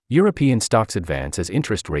European stocks advance as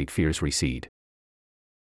interest rate fears recede.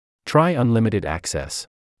 Try unlimited access.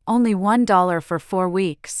 Only $1 for 4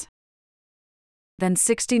 weeks. Then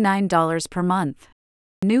 $69 per month.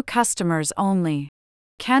 New customers only.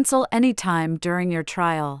 Cancel anytime during your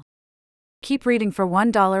trial. Keep reading for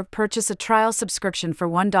 $1. Purchase a trial subscription for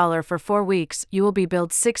 $1 for 4 weeks. You will be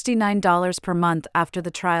billed $69 per month after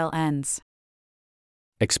the trial ends.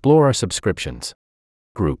 Explore our subscriptions.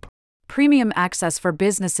 Group. Premium access for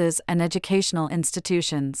businesses and educational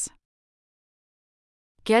institutions.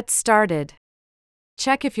 Get started.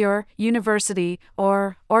 Check if your university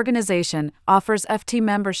or organization offers FT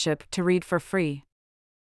membership to read for free.